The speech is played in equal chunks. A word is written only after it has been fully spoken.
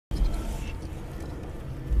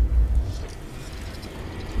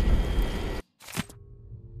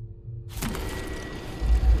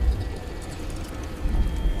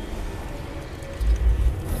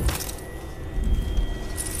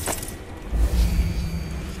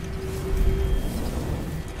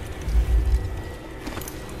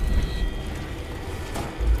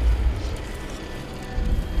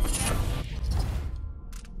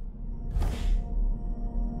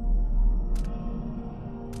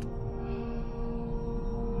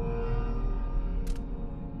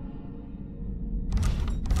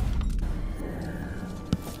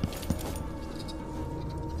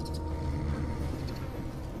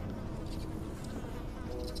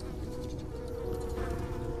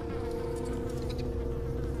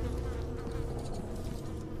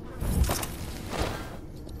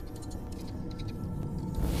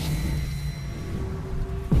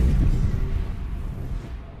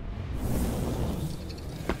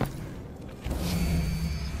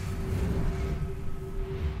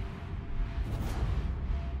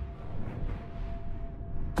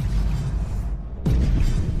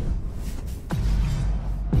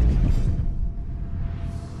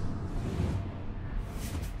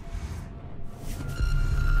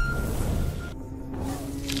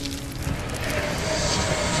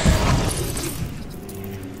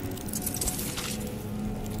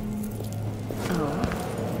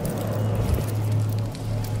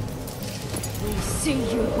See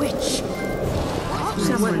you, witch!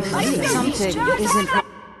 Something isn't right.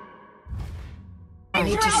 I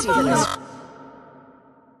need to see this.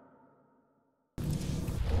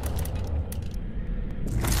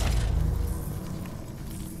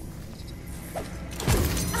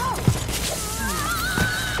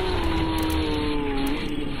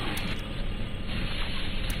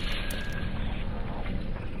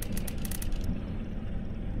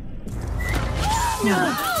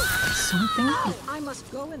 No. Something? I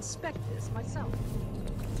must go inspect this myself.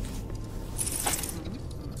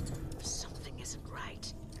 Something isn't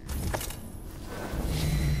right.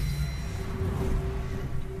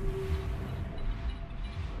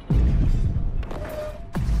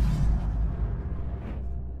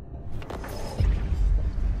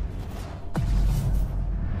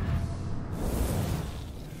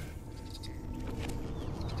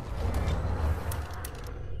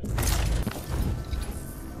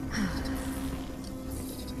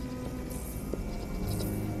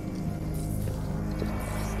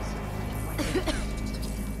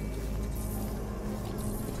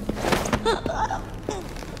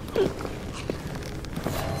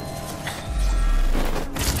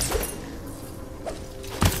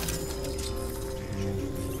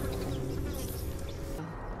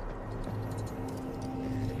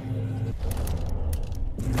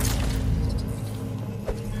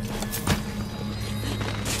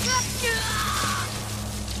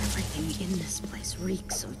 Everything in this place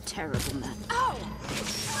reeks of terrible men. Ow!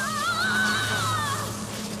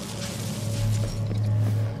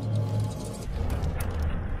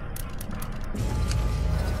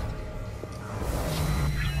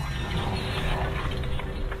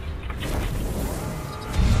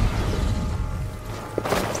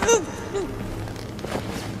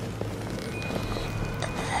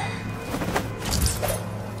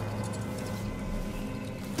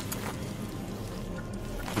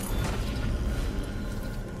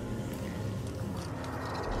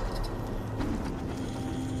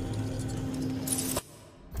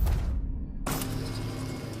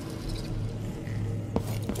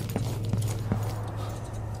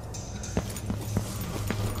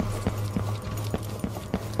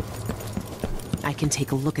 I can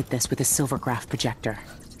take a look at this with a silvergraph projector.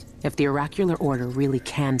 If the oracular order really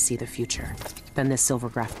can see the future, then this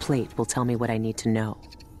silvergraph plate will tell me what I need to know.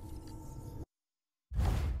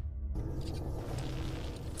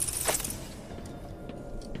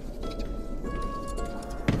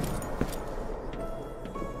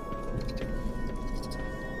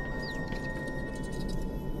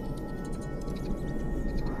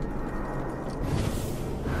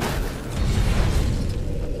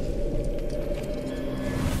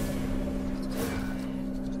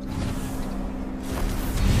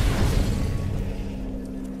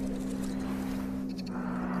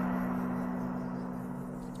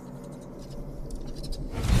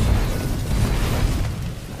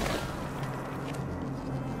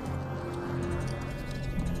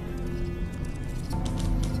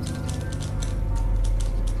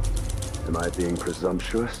 Am I being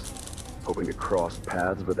presumptuous? Hoping to cross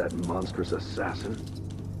paths with that monstrous assassin?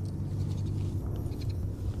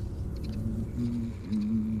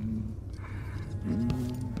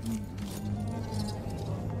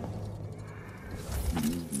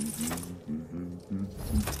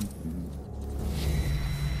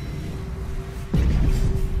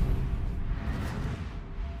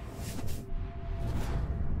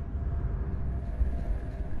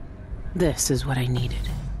 This is what I needed.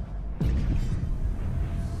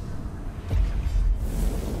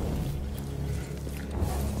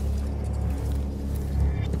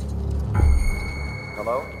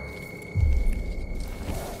 Hello?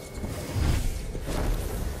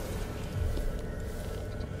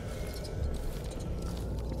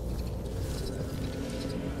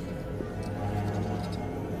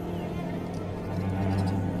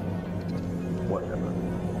 Whatever.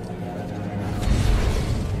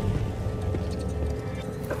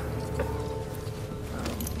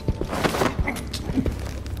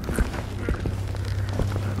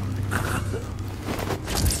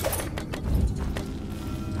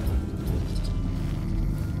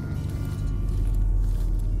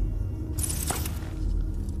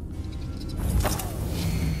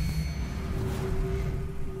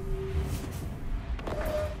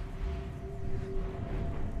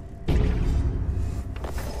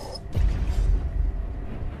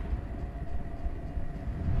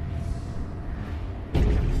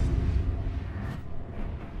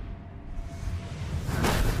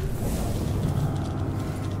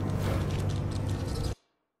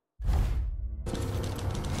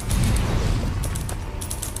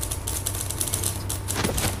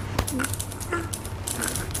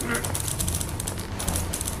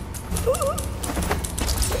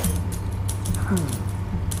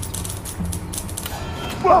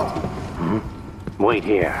 Wait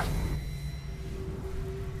here.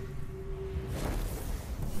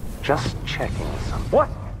 Just checking some. What?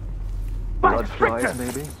 Blood flies,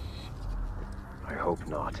 maybe? I hope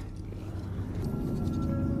not.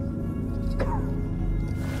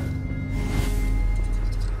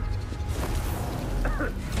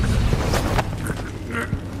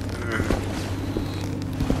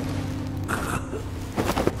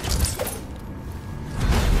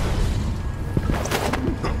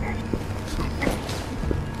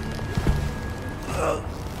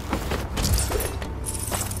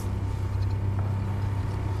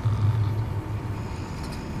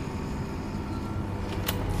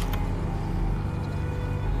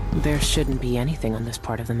 There shouldn't be anything on this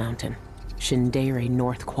part of the mountain. Shindere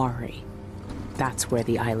North Quarry. That's where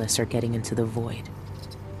the eyeless are getting into the void.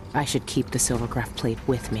 I should keep the silvergraph plate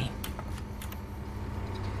with me.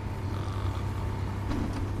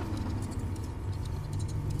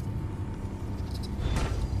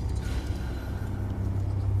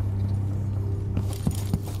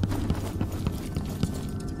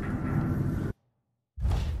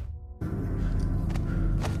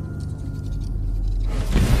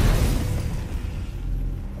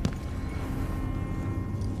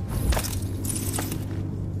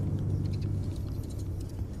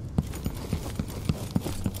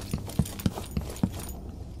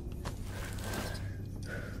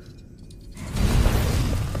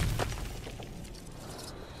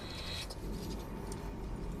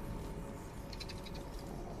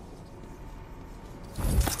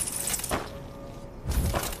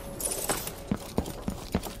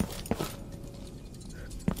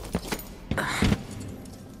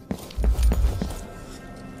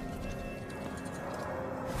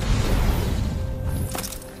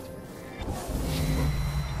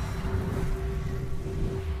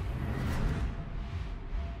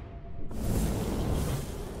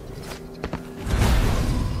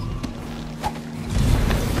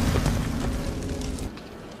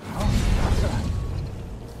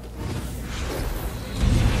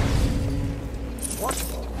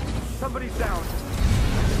 Somebody's down.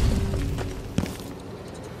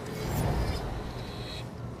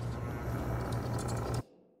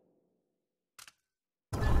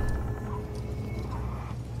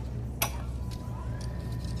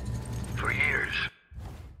 For years.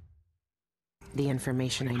 The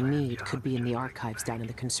information I need could be in the archives down in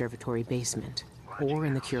the conservatory basement, or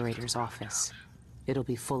in the curator's office. It'll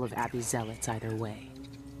be full of Abbey zealots either way.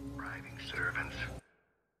 Bribing servants.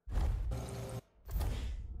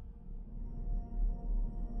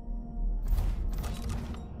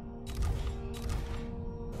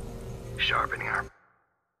 Sharpening our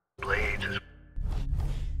blades as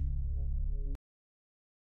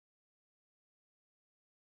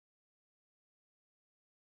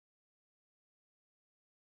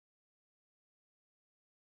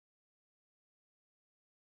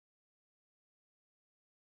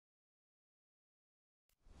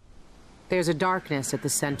There's a darkness at the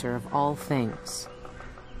center of all things.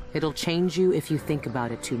 It'll change you if you think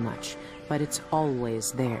about it too much, but it's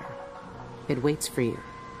always there. It waits for you.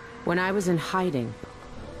 When I was in hiding,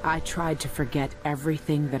 I tried to forget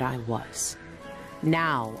everything that I was.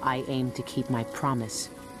 Now I aim to keep my promise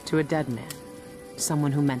to a dead man,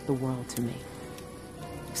 someone who meant the world to me.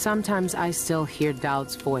 Sometimes I still hear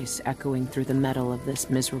Dowd's voice echoing through the metal of this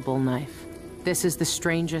miserable knife. This is the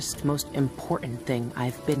strangest, most important thing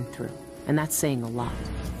I've been through, and that's saying a lot.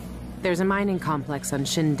 There's a mining complex on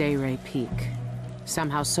Shindere Peak,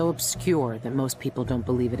 somehow so obscure that most people don't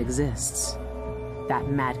believe it exists. That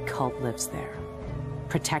mad cult lives there,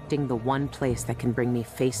 protecting the one place that can bring me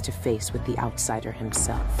face to face with the outsider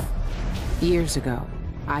himself. Years ago,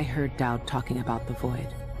 I heard Dowd talking about the void.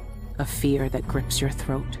 A fear that grips your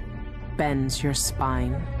throat, bends your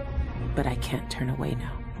spine, but I can't turn away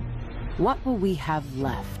now. What will we have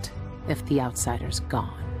left if the outsider's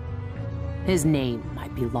gone? His name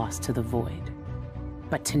might be lost to the void,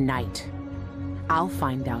 but tonight, I'll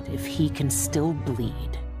find out if he can still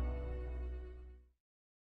bleed.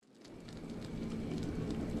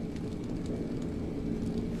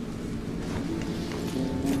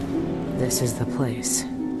 This is the place.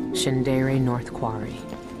 Shindere North Quarry.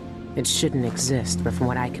 It shouldn't exist, but from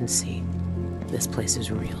what I can see, this place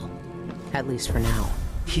is real. At least for now.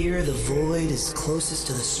 Here, the void is closest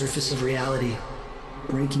to the surface of reality,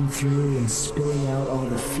 breaking through and spilling out all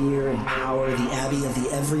the fear and power the Abbey of the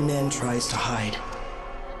Everyman tries to hide.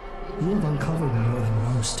 You have uncovered more than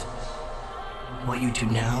most. What you do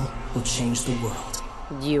now will change the world.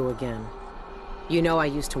 You again. You know I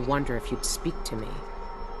used to wonder if you'd speak to me.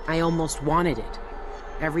 I almost wanted it.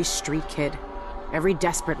 Every street kid, every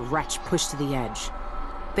desperate wretch pushed to the edge.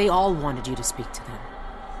 They all wanted you to speak to them.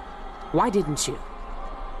 Why didn't you?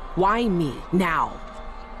 Why me, now?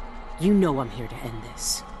 You know I'm here to end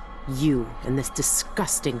this. You and this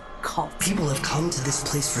disgusting cult. People have come to this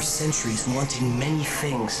place for centuries wanting many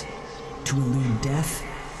things. To elude death,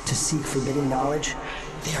 to seek forbidden knowledge.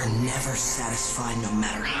 They are never satisfied no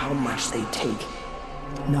matter how much they take.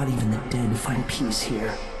 Not even the dead find peace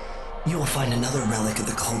here. You will find another relic of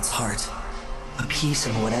the cult's heart. A piece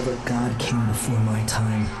of whatever god came before my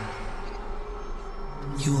time.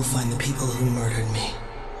 You will find the people who murdered me.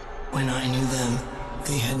 When I knew them,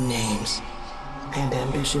 they had names and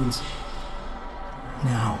ambitions.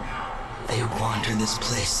 Now, they wander this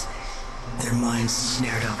place, their minds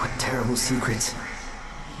snared up with terrible secrets,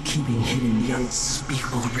 keeping hidden the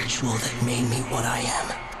unspeakable ritual that made me what I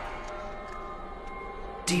am.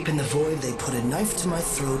 Deep in the void, they put a knife to my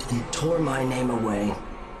throat and tore my name away.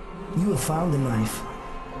 You have found the knife.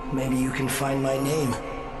 Maybe you can find my name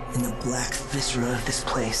in the black viscera of this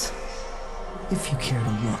place, if you care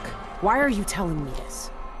to look. Why are you telling me this?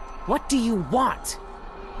 What do you want?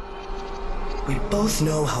 We both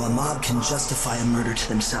know how a mob can justify a murder to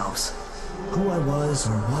themselves. Who I was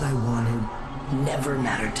or what I wanted never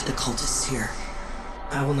mattered to the cultists here.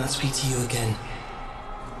 I will not speak to you again.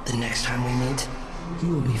 The next time we meet, you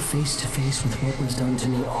will be face to face with what was done to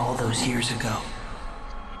me all those years ago.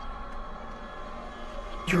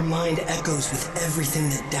 Your mind echoes with everything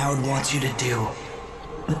that Dowd wants you to do.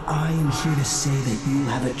 But I am here to say that you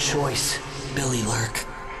have a choice, Billy Lurk.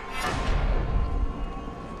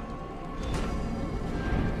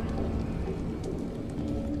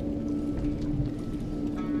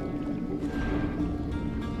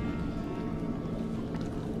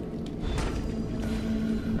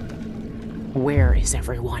 Where is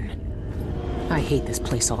everyone? I hate this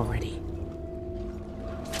place already.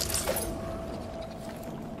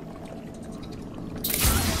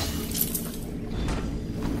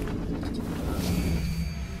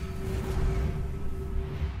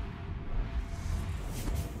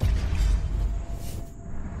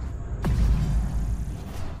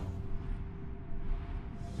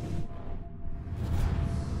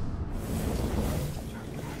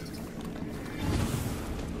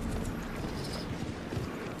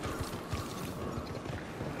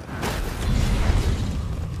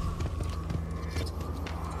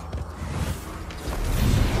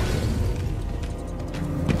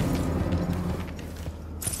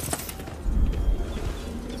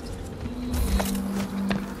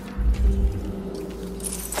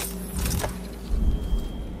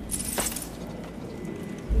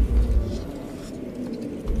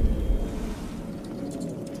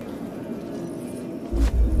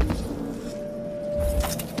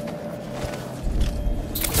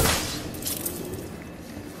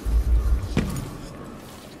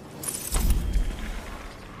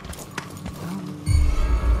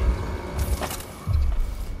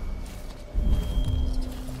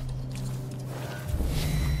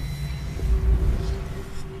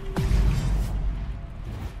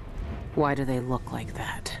 Why do they look like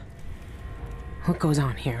that? What goes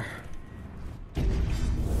on here?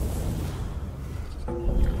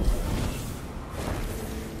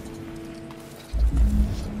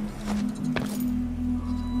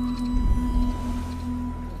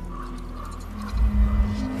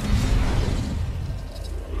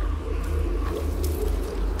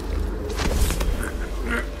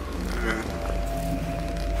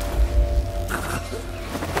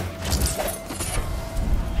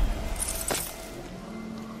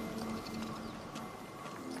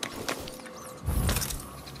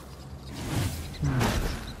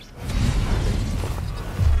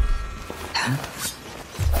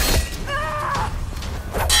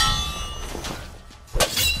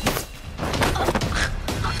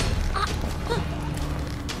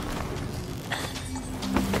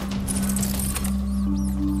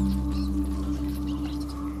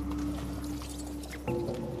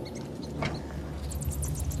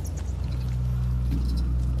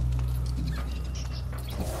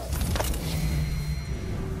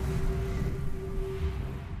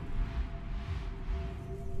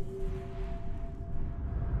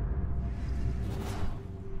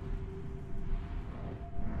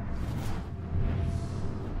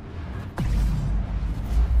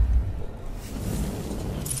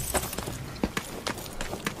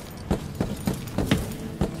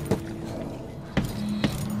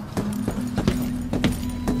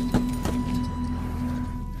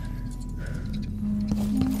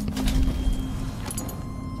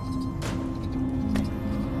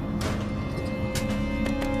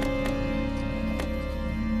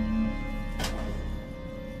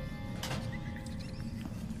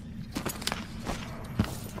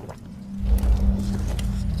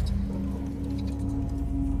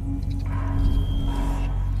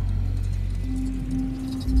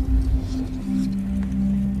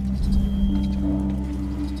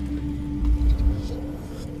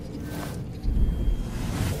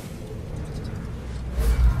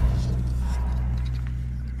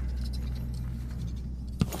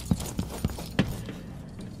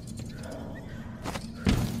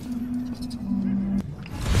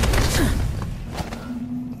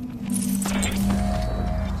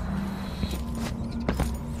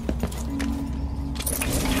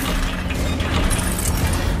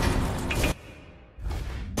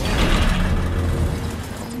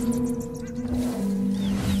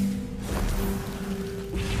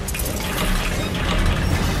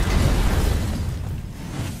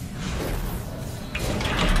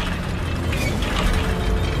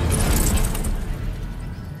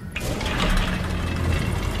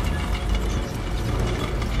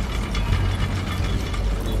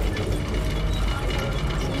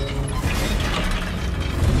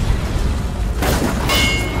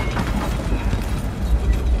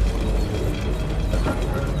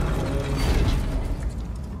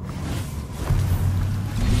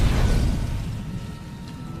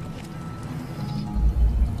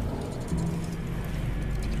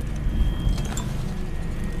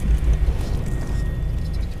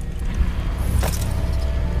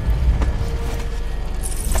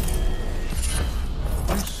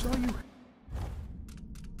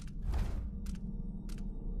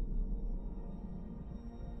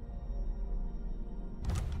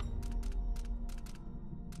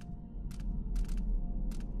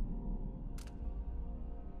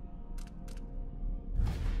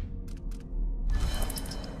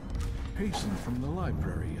 hastened from the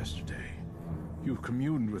library yesterday. You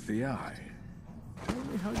communed with the Eye. Tell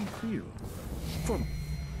me how you feel. For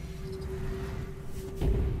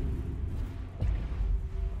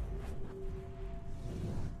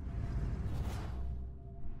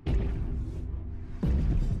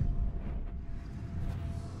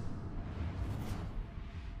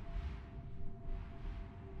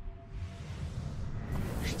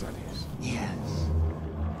studies. Yes.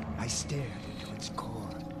 I stared into its core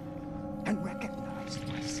and recognized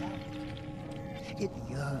myself. It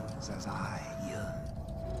yearns as I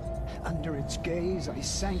yearn. Under its gaze, I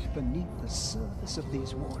sank beneath the surface of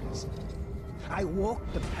these waters. I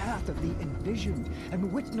walked the path of the envisioned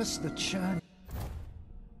and witnessed the churning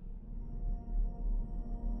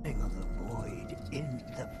of the void in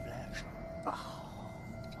the flesh. Oh,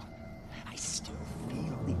 I still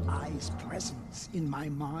feel the Eye's presence in my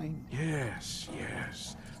mind. Yes,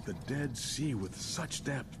 yes. The dead see with such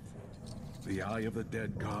depth. The Eye of the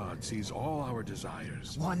Dead God sees all our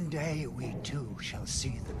desires. One day we too shall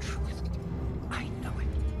see the truth. I know it.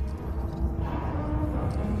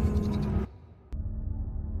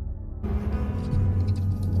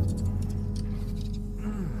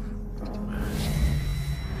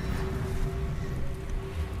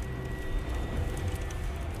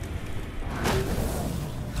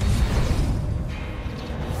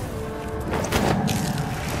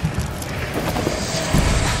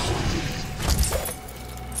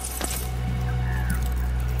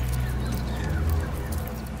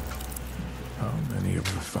 How many of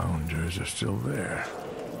the founders are still there?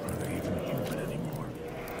 Are they even human anymore?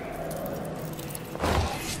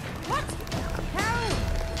 What? Harry!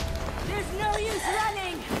 There's no use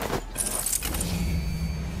running!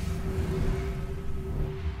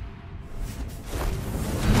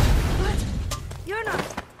 What? You're not...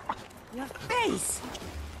 Your face!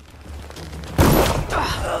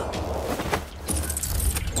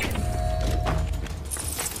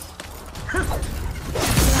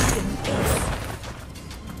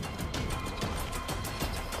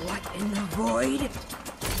 What in the void?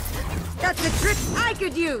 That's a trick I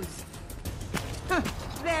could use! Huh,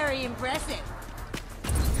 very impressive.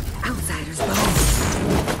 Outsider's bone.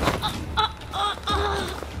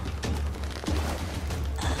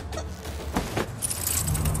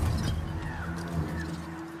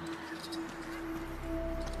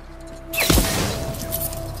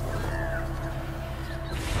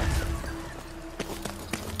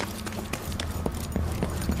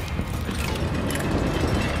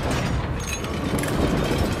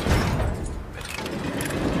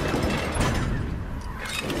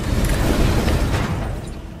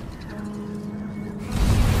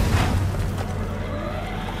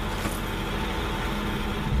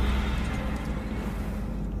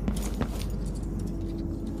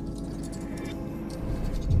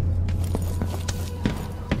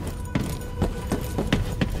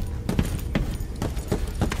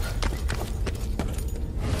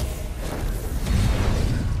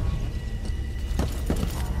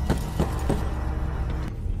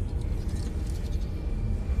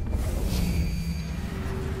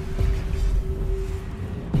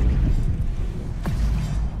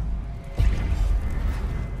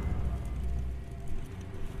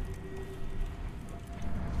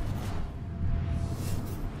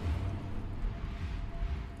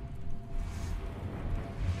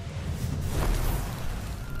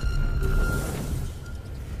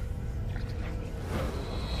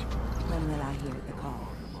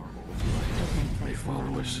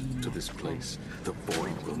 Follow us to this place. The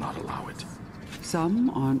void will not allow it.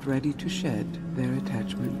 Some aren't ready to shed their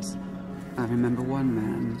attachments. I remember one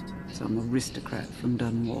man, some aristocrat from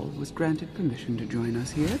Dunwall, was granted permission to join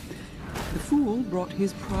us here. The fool brought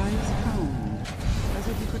his prize hound, as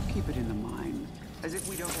if he could keep it in the mine, as if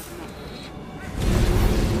we don't have enough.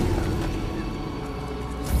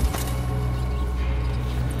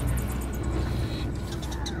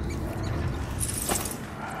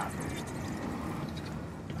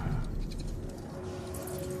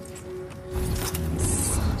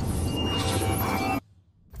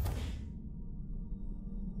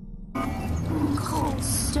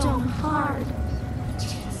 Stone hard.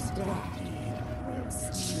 Just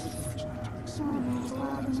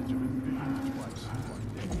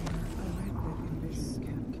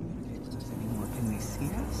Can they see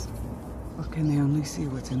us? Or can they only see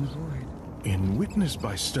what's in the void? In Witness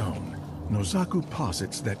by Stone, Nozaku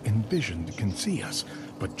posits that Envisioned can see us,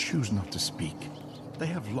 but choose not to speak. They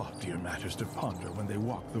have loftier matters to ponder when they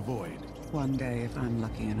walk the void. One day, if I'm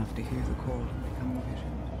lucky enough to hear the call and become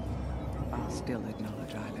envisioned, I'll still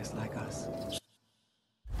acknowledge eyeless like us.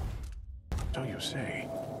 So you say,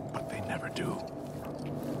 but they never do.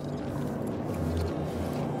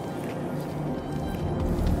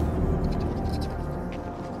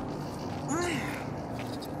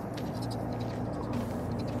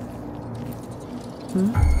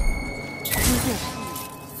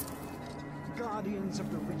 Guardians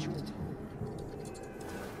of the ritual.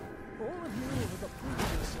 All of you have approved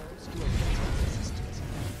yourselves to a better existence,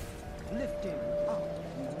 lifting up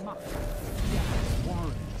and mucking the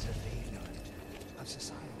warrants of the ignorant of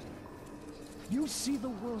society. You see the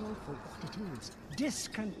world for what it is,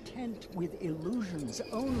 discontent with illusions.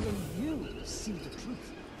 Only you see the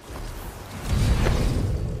truth.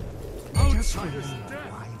 Outsider's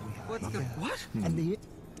Why we are What's the here. what? And the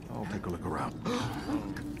I'll take a look around.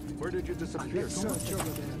 Where did you disappear? search over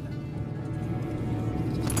there.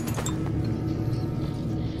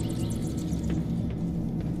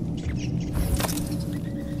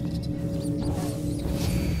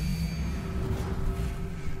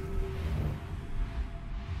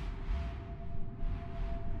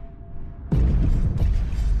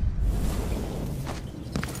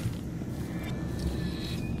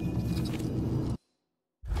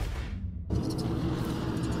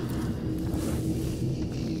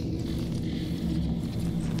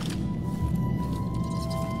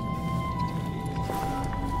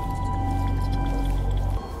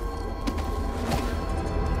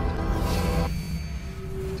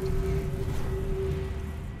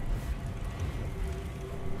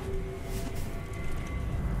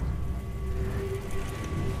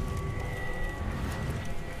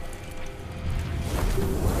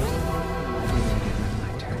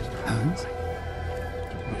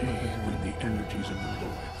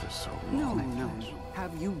 No.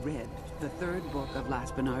 Have you read the third book of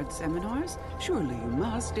Laspinard's seminars? Surely you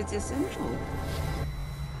must. It's essential.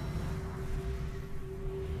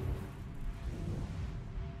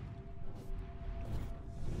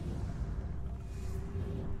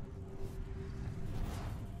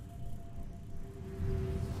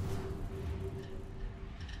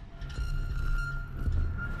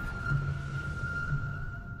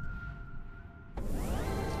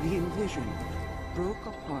 The Envision broke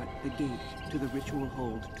apart the gate to the ritual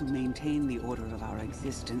hold to maintain the order of our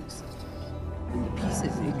existence. And the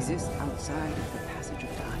pieces exist outside of the passage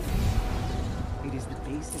of time. It is the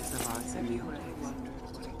basis of our semiotics.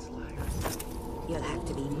 You'll have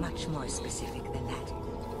to be much more specific than that.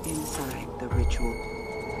 Inside the ritual.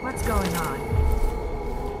 What's going on?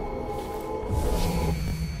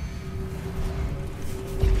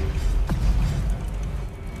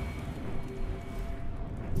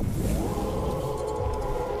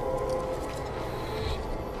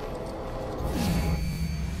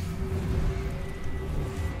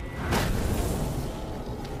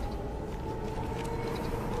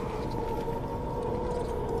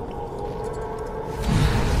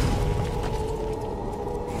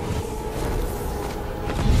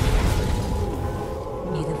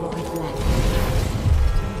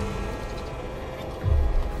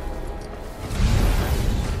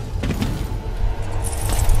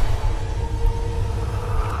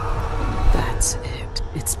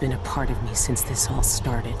 It's been a part of me since this all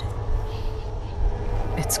started.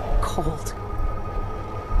 It's cold.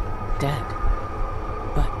 Dead.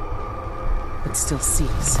 But still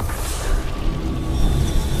sees.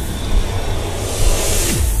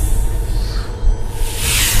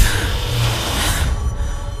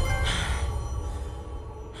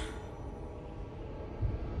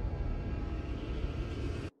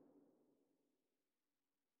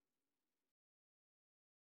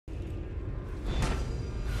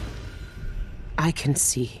 I can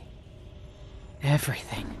see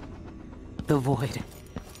everything. The void.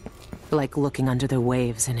 Like looking under the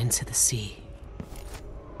waves and into the sea.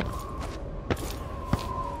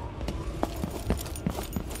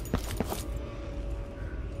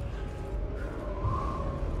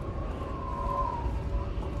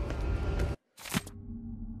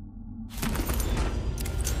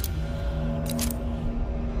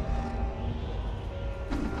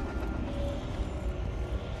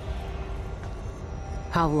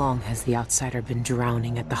 How long has the Outsider been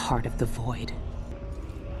drowning at the heart of the void?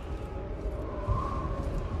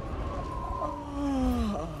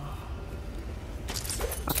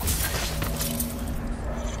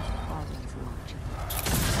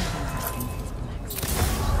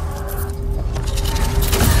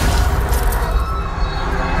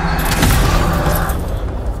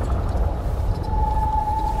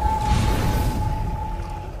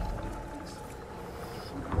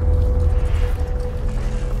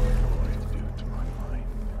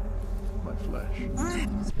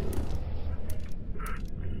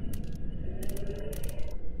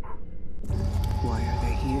 Why are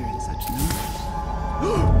they here in such numbers?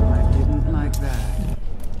 I didn't like that.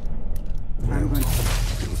 I'm going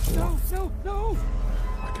to... No!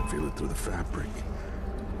 I can feel it through the fabric.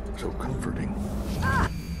 So comforting.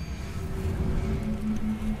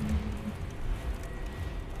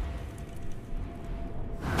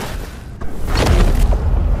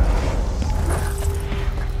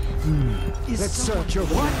 Let's search your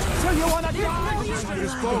what? So you wanna die?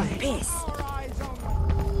 Outsider's body. Piss.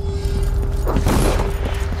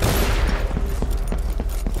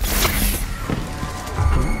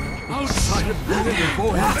 Outsider buried the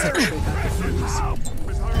void. That's a trick I could use. I'll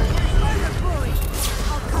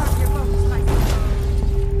carve your bones myself.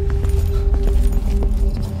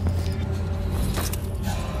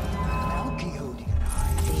 Quixote and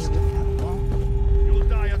I used to have long. You'll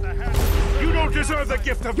die at the hand. You don't deserve the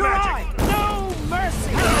gift of magic. No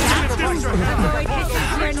mercy!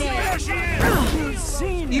 You've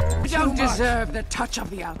seen You don't deserve the touch of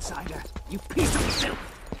the outsider, you piece of filth!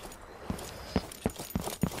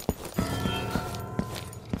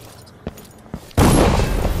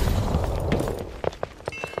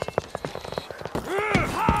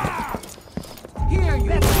 Here, you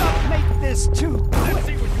let's not make this too Let's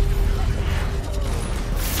see what you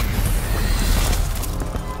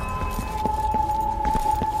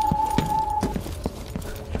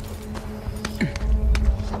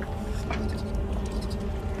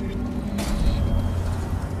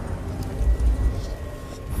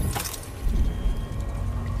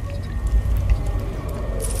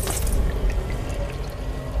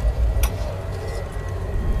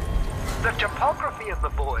The topography of the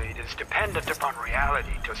void is dependent upon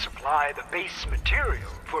reality to supply the base material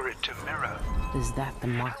for it to mirror. Is that the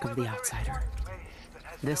mark of the outsider?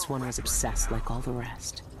 This one was obsessed like all the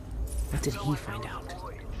rest. What did he find out?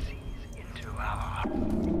 Into our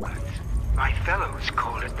hearts. My fellows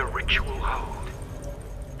call it the ritual hold.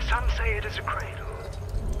 Some say it is a cradle,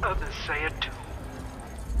 others say a tomb.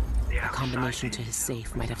 A combination to his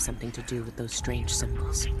safe might have something to do with those strange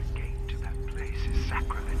symbols. The gate to that place is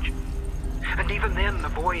sacrilege. And even then, the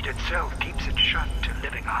void itself keeps it shut to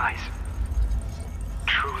living eyes.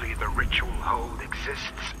 Truly, the ritual hold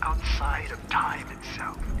exists outside of time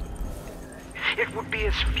itself. It would be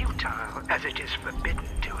as futile as it is forbidden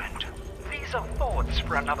to enter. These are thoughts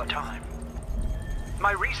for another time.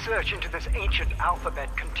 My research into this ancient alphabet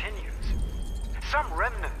continues. Some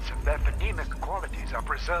remnants of their phonemic qualities are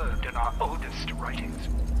preserved in our oldest writings.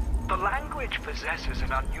 The language possesses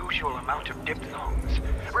an unusual amount of diphthongs,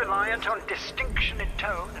 reliant on distinction in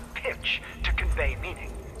tone and pitch to convey meaning.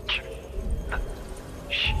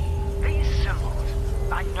 These symbols,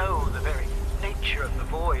 I know the very nature of the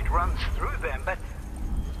void runs through them, but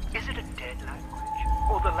is it a dead language,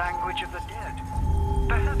 or the language of the dead?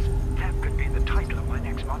 Perhaps that could be the title of my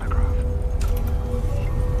next monograph.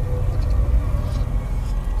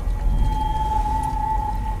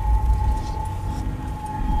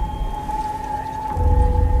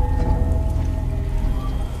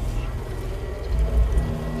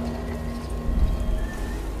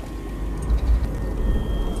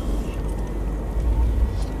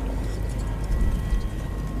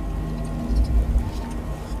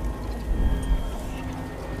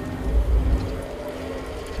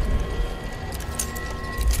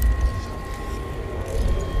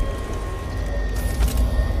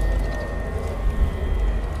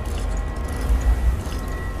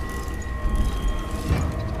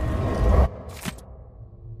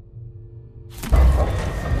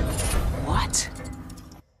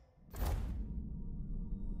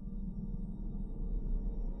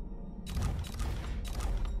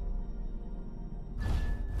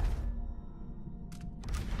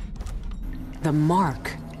 The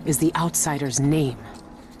mark is the outsider's name.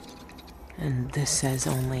 And this says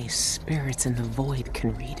only spirits in the void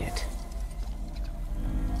can read it.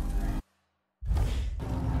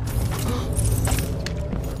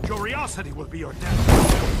 Curiosity will be your death.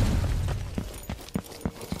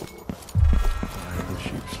 Why the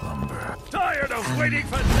sheep slumber? Tired of waiting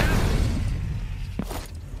for death?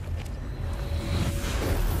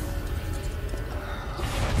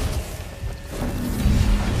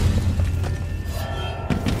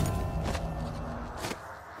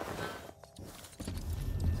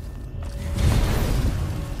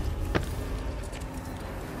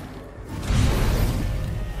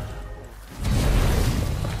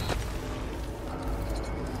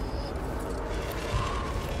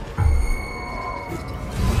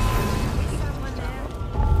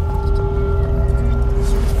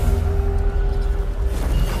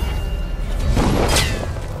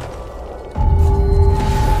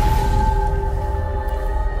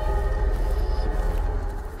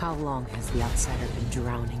 How long has the outsider been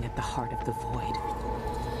drowning at the heart of the void?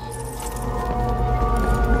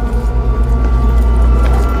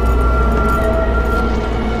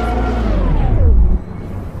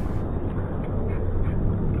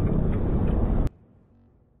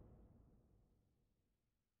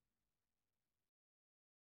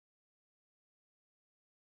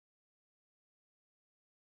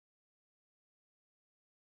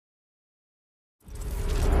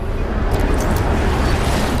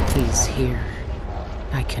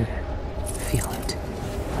 can feel it.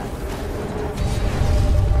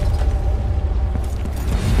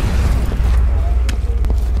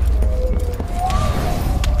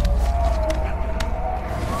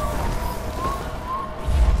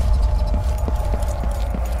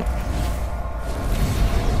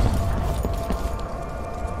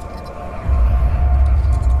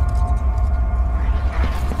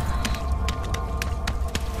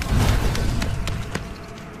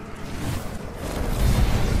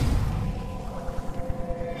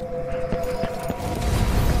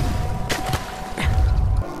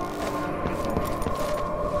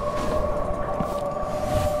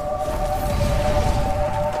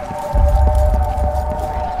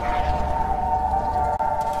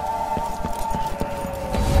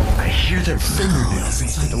 Their fingernails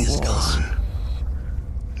inside the walls. Gone.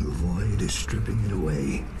 The void is stripping it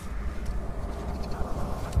away.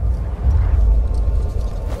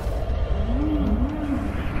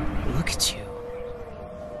 Look at you.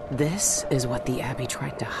 This is what the Abbey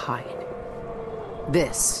tried to hide.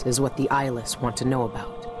 This is what the eyeless want to know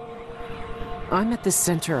about. I'm at the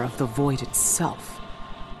center of the void itself.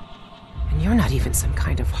 And you're not even some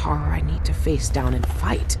kind of horror I need to face down and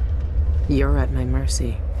fight. You're at my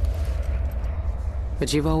mercy.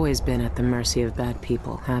 But you've always been at the mercy of bad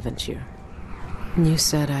people, haven't you? You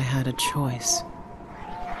said I had a choice.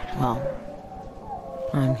 Well,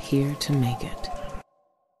 I'm here to make it.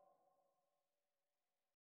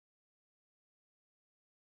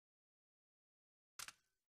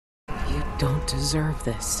 You don't deserve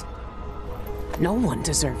this. No one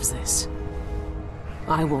deserves this.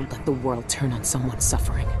 I won't let the world turn on someone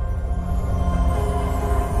suffering.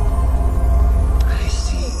 I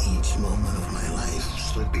see each moment of my life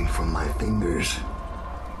slipping from my fingers.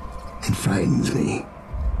 It frightens me.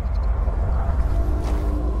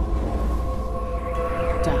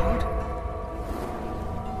 Dowd?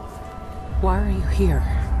 Why are you here?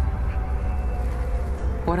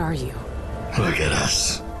 What are you? Look at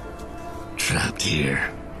us. Trapped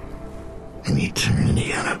here. An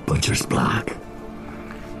eternity on a butcher's block.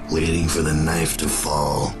 Waiting for the knife to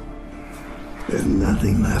fall. There's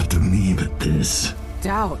nothing left of me but this.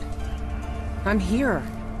 Dowd. I'm here.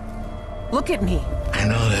 Look at me. I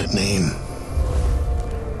know that name.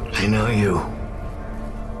 I know you.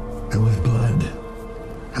 There was blood.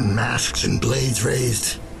 And masks and blades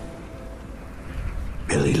raised.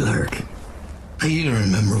 Billy Lurk. I even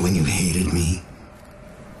remember when you hated me.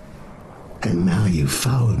 And now you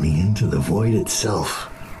followed me into the void itself.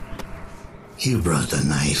 You brought the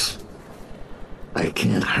knife. I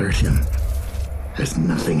can't hurt him. There's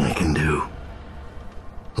nothing I can do.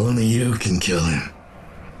 Only you can kill him.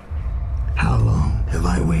 How long have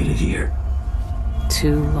I waited here?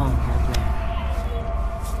 Too long, old man.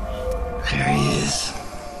 There he is.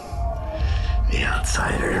 The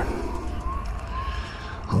outsider.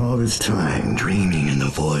 All this time dreaming in the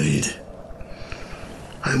void.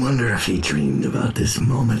 I wonder if he dreamed about this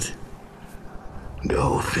moment.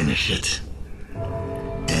 Go finish it.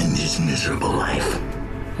 End his miserable life.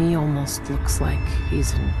 He almost looks like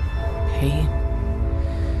he's in pain.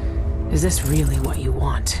 Is this really what you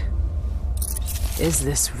want? Is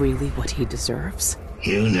this really what he deserves?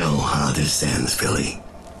 You know how this ends, Billy.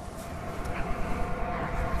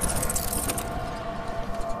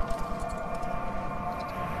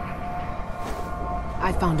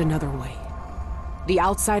 I found another way. The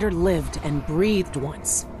outsider lived and breathed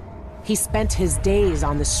once. He spent his days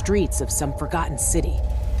on the streets of some forgotten city.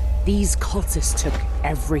 These cultists took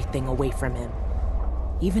everything away from him.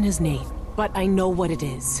 Even his name. But I know what it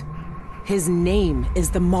is. His name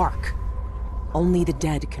is the Mark. Only the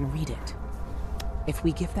dead can read it. If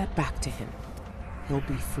we give that back to him, he'll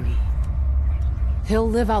be free. He'll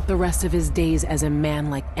live out the rest of his days as a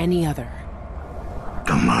man like any other.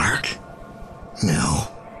 The Mark? No.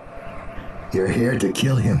 You're here to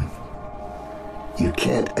kill him. You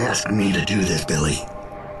can't ask me to do this, Billy.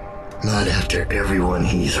 Not after everyone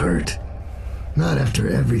he's hurt. Not after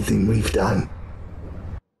everything we've done.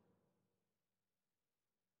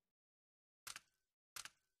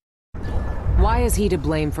 Why is he to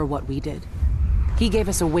blame for what we did? He gave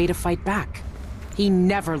us a way to fight back. He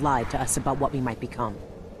never lied to us about what we might become.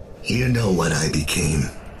 You know what I became.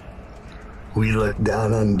 We looked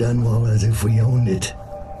down on Dunwall as if we owned it.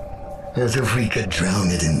 As if we could drown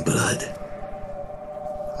it in blood.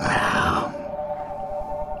 Wow.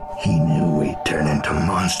 He knew we'd turn into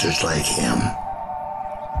monsters like him.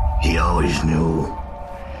 He always knew.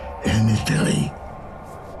 And his Billy,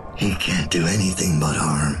 he can't do anything but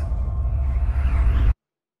harm.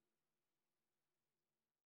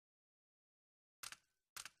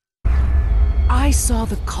 I saw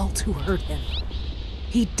the cult who hurt him.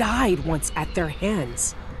 He died once at their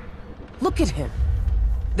hands. Look at him.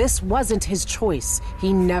 This wasn't his choice.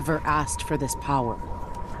 He never asked for this power.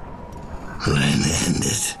 Then end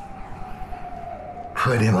it.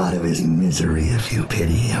 Put him out of his misery if you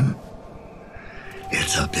pity him.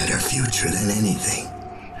 It's a better future than anything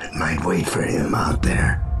that might wait for him out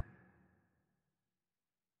there.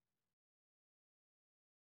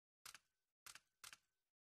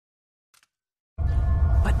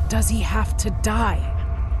 But does he have to die?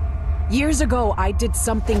 Years ago, I did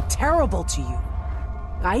something terrible to you.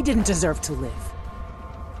 I didn't deserve to live.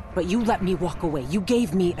 But you let me walk away. You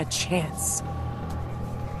gave me a chance.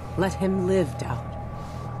 Let him live, Dowd.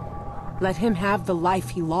 Let him have the life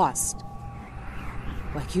he lost.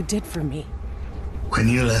 Like you did for me. When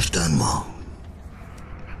you left Dunwall,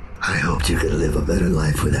 I hoped you could live a better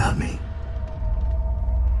life without me.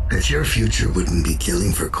 That your future wouldn't be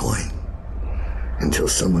killing for coin until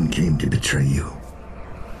someone came to betray you.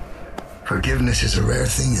 Forgiveness is a rare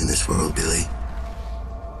thing in this world, Billy.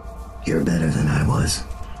 You're better than I was.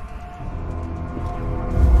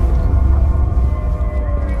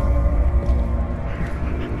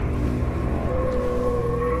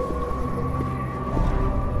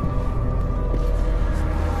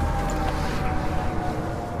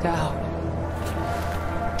 Dowd.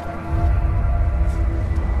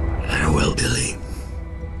 Farewell, Billy.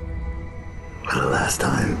 For the last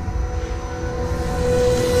time.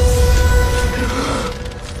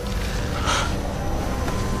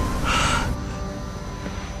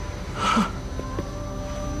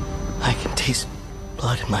 I can taste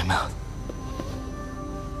blood in my mouth.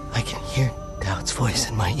 I can hear Dowd's voice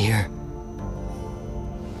in my ear.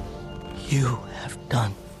 You have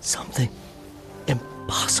done something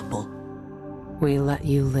impossible. We let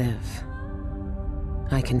you live.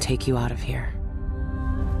 I can take you out of here.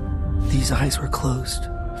 These eyes were closed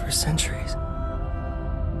for centuries,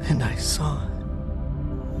 and I saw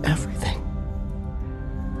everything.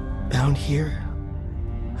 Bound here,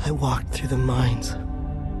 I walked through the minds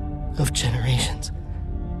of generations.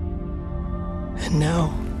 And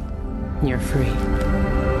now, you're free.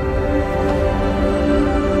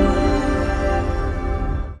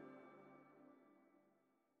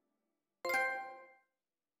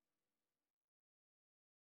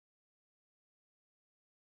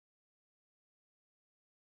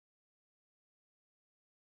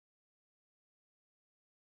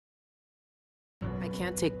 I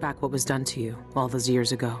can't take back what was done to you all those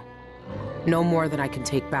years ago. No more than I can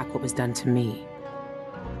take back what was done to me.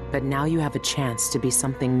 But now you have a chance to be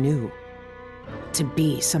something new. To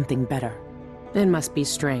be something better. It must be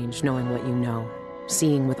strange knowing what you know.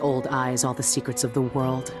 Seeing with old eyes all the secrets of the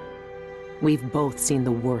world. We've both seen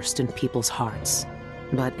the worst in people's hearts.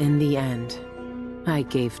 But in the end, I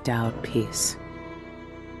gave Dowd peace.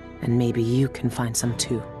 And maybe you can find some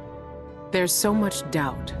too. There's so much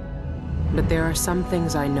doubt. But there are some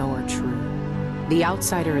things I know are true. The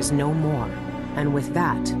outsider is no more, and with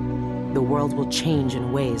that, the world will change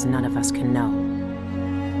in ways none of us can know.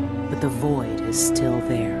 But the void is still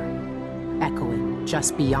there, echoing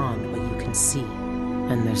just beyond what you can see.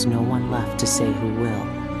 And there's no one left to say who will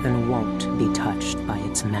and won't be touched by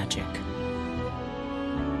its magic.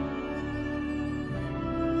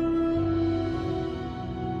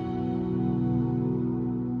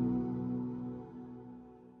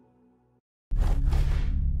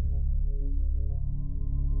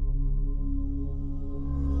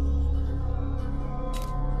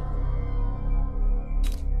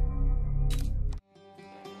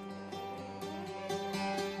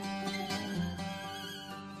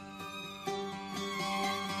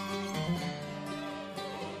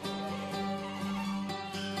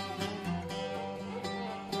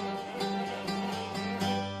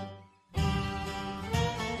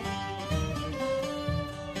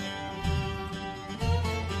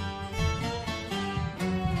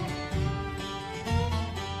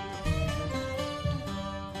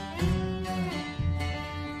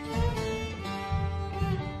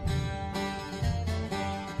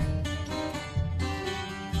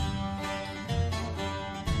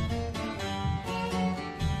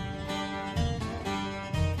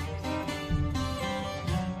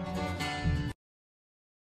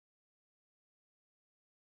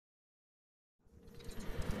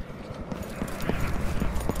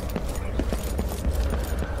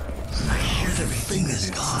 Everything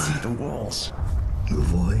is gone. See the walls. The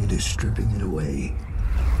void is stripping it away.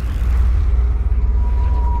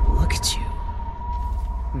 Look at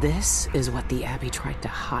you. This is what the Abbey tried to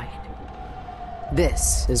hide.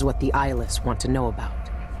 This is what the eyeless want to know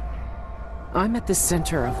about. I'm at the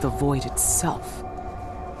center of the void itself.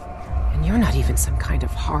 And you're not even some kind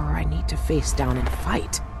of horror I need to face down and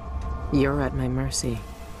fight. You're at my mercy.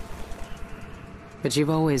 But you've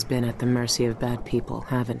always been at the mercy of bad people,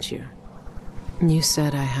 haven't you? You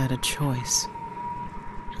said I had a choice.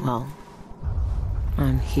 Well,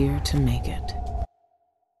 I'm here to make it.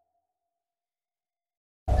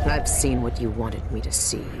 I've seen what you wanted me to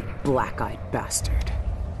see, you black-eyed bastard.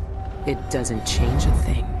 It doesn't change a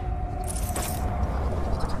thing.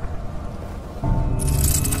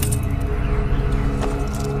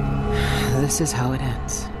 This is how it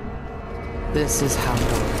ends. This is how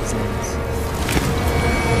it always ends.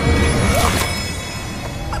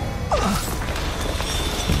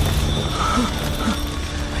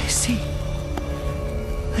 I see.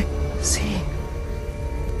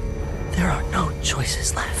 There are no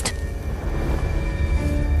choices left.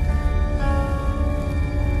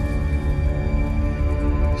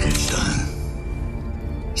 It's done.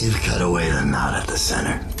 You've cut away the knot at the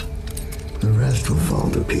center. The rest will fall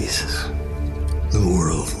to pieces. The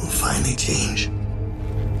world will finally change.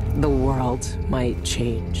 The world might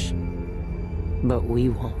change, but we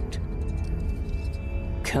won't.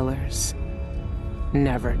 Killers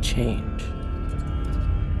never change.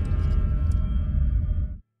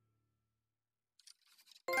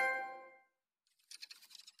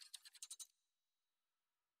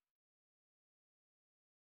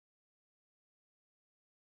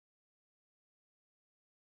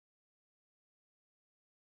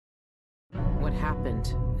 What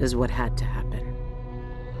happened is what had to happen.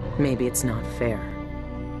 Maybe it's not fair,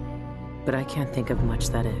 but I can't think of much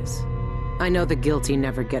that is. I know the guilty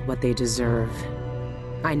never get what they deserve.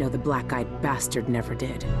 I know the black-eyed bastard never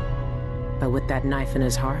did. But with that knife in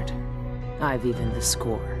his heart, I've evened the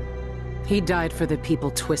score. He died for the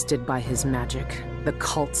people twisted by his magic, the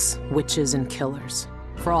cults, witches, and killers.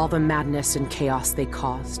 For all the madness and chaos they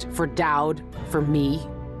caused. For Dowd, for me.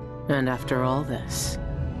 And after all this,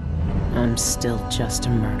 I'm still just a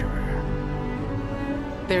murderer.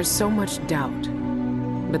 There's so much doubt,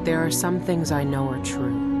 but there are some things I know are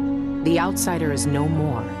true. The outsider is no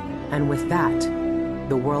more, and with that,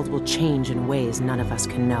 the world will change in ways none of us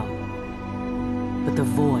can know. But the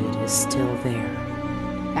void is still there,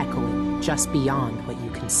 echoing just beyond what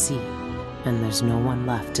you can see, and there's no one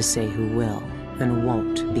left to say who will and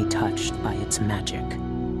won't be touched by its magic.